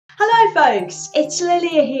Hello folks, it's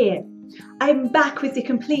Lilia here. I'm back with a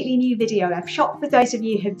completely new video I've shot for those of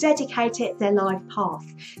you who have dedicated their life path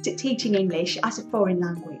to teaching English as a foreign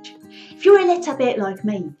language. If you're a little bit like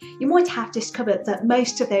me, you might have discovered that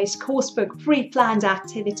most of those coursebook pre-planned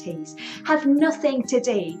activities have nothing to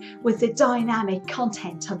do with the dynamic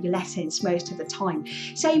content of your lessons most of the time.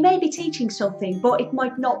 So you may be teaching something, but it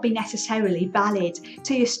might not be necessarily valid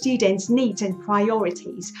to your students' needs and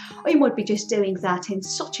priorities, or you might be just doing that in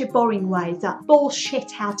such a boring way that bores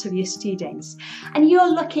shit out of your students. And you're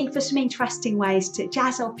looking for some interesting ways to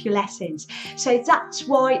jazz up your lessons. So that's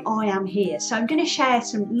why I am here. So I'm going to share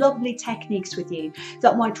some lovely techniques with you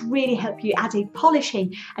that might really help you add a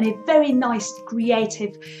polishing and a very nice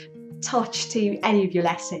creative touch to any of your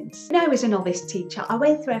lessons. When I was a novice teacher, I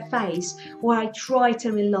went through a phase where I tried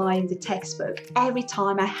to rely on the textbook every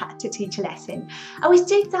time I had to teach a lesson. I was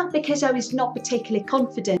doing that because I was not particularly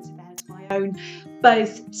confident about my own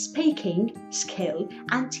both speaking skill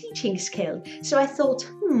and teaching skill. So I thought,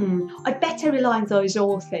 I'd better rely on those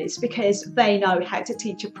authors because they know how to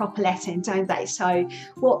teach a proper lesson, don't they? So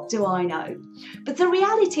what do I know? But the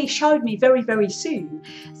reality showed me very, very soon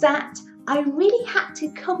that I really had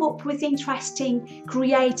to come up with interesting,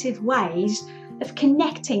 creative ways of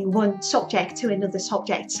connecting one subject to another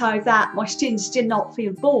subject so that my students did not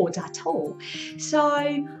feel bored at all. So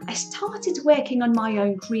I started working on my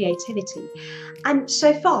own creativity, and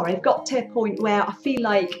so far I've got to a point where I feel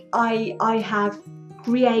like I have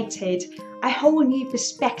created a whole new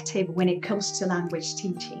perspective when it comes to language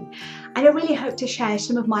teaching, and I really hope to share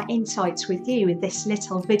some of my insights with you in this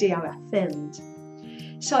little video I filmed.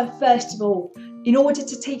 So first of all, in order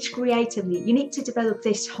to teach creatively, you need to develop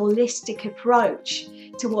this holistic approach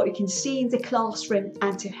to what you can see in the classroom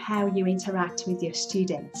and to how you interact with your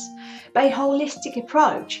students. By a holistic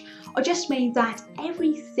approach, I just mean that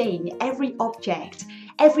everything, every object,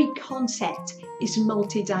 every concept is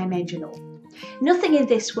multidimensional. Nothing in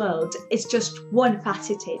this world is just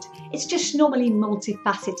one-faceted, it's just normally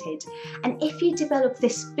multifaceted. And if you develop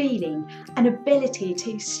this feeling and ability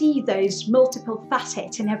to see those multiple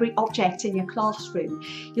facets in every object in your classroom,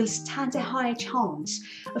 you'll stand a higher chance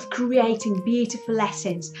of creating beautiful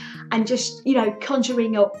lessons and just,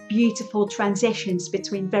 conjuring up beautiful transitions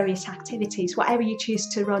between various activities, whatever you choose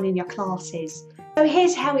to run in your classes. So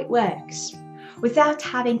here's how it works. Without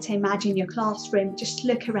having to imagine your classroom, just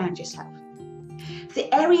look around yourself.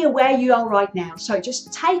 The area where you are right now, so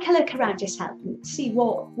just take a look around yourself and see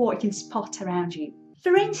what you can spot around you.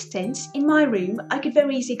 For instance, in my room, I could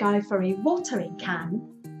very easily go for a watering can,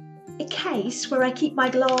 a case where I keep my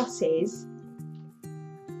glasses,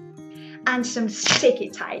 and some sticky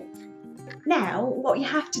tape. Now, what you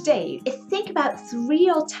have to do is think about 3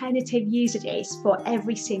 alternative usages for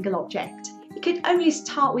every single object. You could only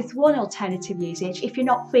start with one alternative usage if you're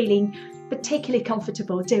not feeling particularly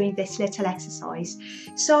comfortable doing this little exercise.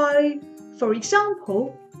 So, for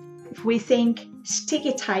example, if we think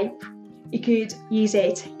sticky tape, you could use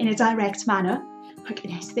it in a direct manner. Oh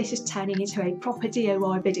goodness, this is turning into a proper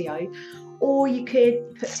DIY video. Or you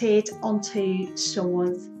could put it onto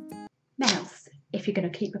someone's mouth if you're going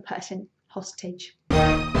to keep a person hostage.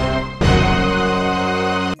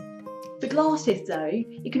 The glasses though,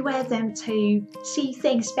 you can wear them to see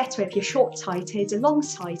things better if you're short-sighted and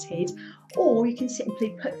long-sighted, or you can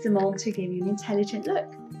simply put them on to give you an intelligent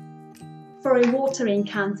look. For a watering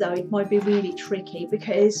can though, it might be really tricky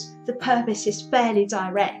because the purpose is fairly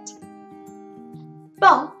direct.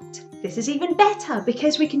 But this is even better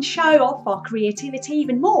because we can show off our creativity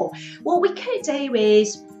even more. What we could do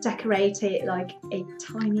is decorate it like a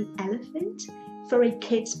tiny elephant for a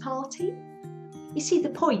kids' party. You see the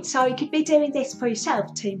point, so you could be doing this for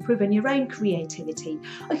yourself to improve on your own creativity.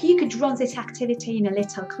 Or you could run this activity in a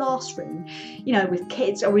little classroom, with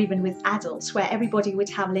kids or even with adults, where everybody would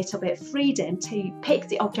have a little bit of freedom to pick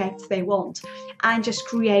the objects they want and just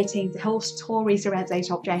creating the whole stories around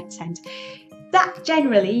those objects, and that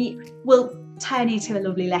generally will turn into a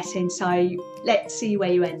lovely lesson. So let's see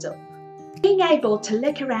where you end up. Being able to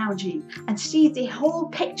look around you and see the whole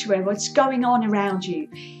picture of what's going on around you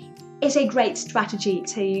is a great strategy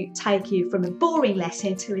to take you from a boring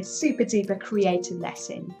lesson to a super duper creative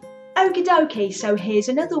lesson. Okie dokie, so here's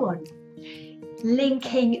another one.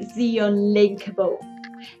 Linking the unlinkable.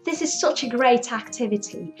 This is such a great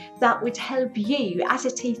activity that would help you as a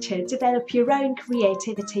teacher develop your own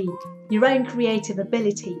creativity, your own creative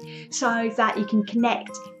ability, so that you can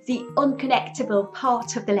connect the unconnectable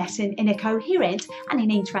part of the lesson in a coherent and an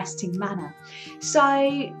interesting manner.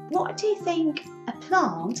 So what do you think a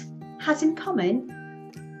plant has in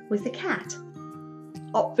common with the cat?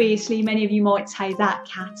 Obviously, many of you might say that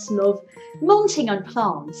cats love munching on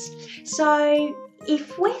plants. So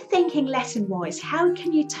if we're thinking lesson-wise, how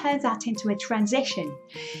can you turn that into a transition?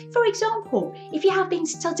 For example, if you have been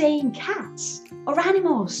studying cats or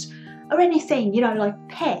animals or anything, you know, like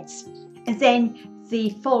pets, and then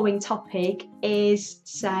the following topic is,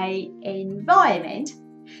 say, environment.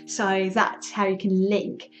 So that's how you can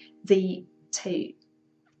link the two.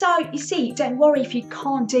 So you see, don't worry if you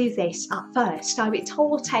can't do this at first. So it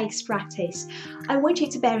all takes practice. I want you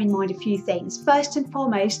to bear in mind a few things. First and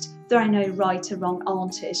foremost, there are no right or wrong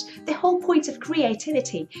answers. The whole point of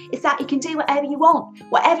creativity is that you can do whatever you want,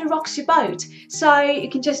 whatever rocks your boat. So you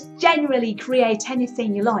can just generally create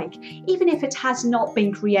anything you like, even if it has not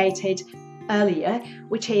been created earlier,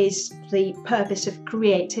 which is the purpose of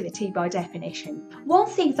creativity by definition. One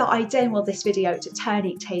thing that I don't want this video to turn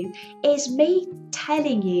into is me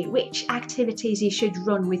telling you which activities you should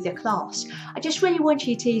run with your class. I just really want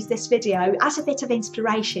you to use this video as a bit of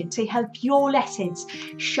inspiration to help your lessons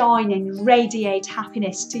shine and radiate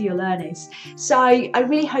happiness to your learners. So I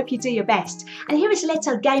really hope you do your best. And here is a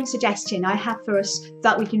little game suggestion I have for us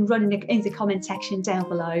that we can run in the comment section down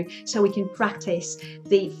below, so we can practice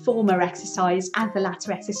the former exercise and the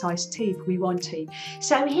latter exercise too if we want to.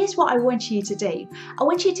 So here's what I want you to do. I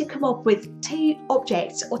want you to come up with two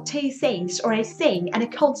objects or two things, or a thing and a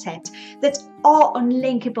concept that are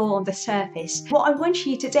unlinkable on the surface. What I want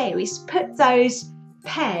you to do is put those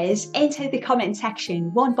pairs into the comment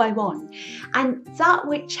section one by one, and that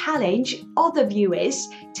would challenge other viewers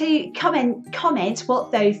to come and comment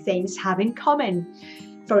what those things have in common.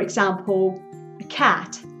 For example, a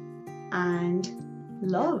cat and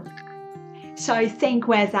love. So think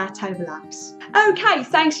where that overlaps. Okay,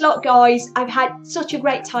 thanks a lot guys. I've had such a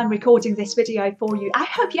great time recording this video for you. I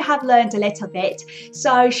hope you have learned a little bit.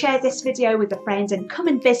 So share this video with a friend and come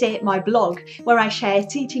and visit my blog where I share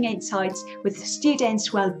teaching insights with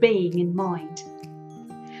students' well-being in mind.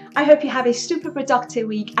 I hope you have a super productive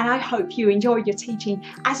week, and I hope you enjoy your teaching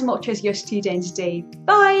as much as your students do.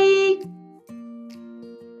 Bye!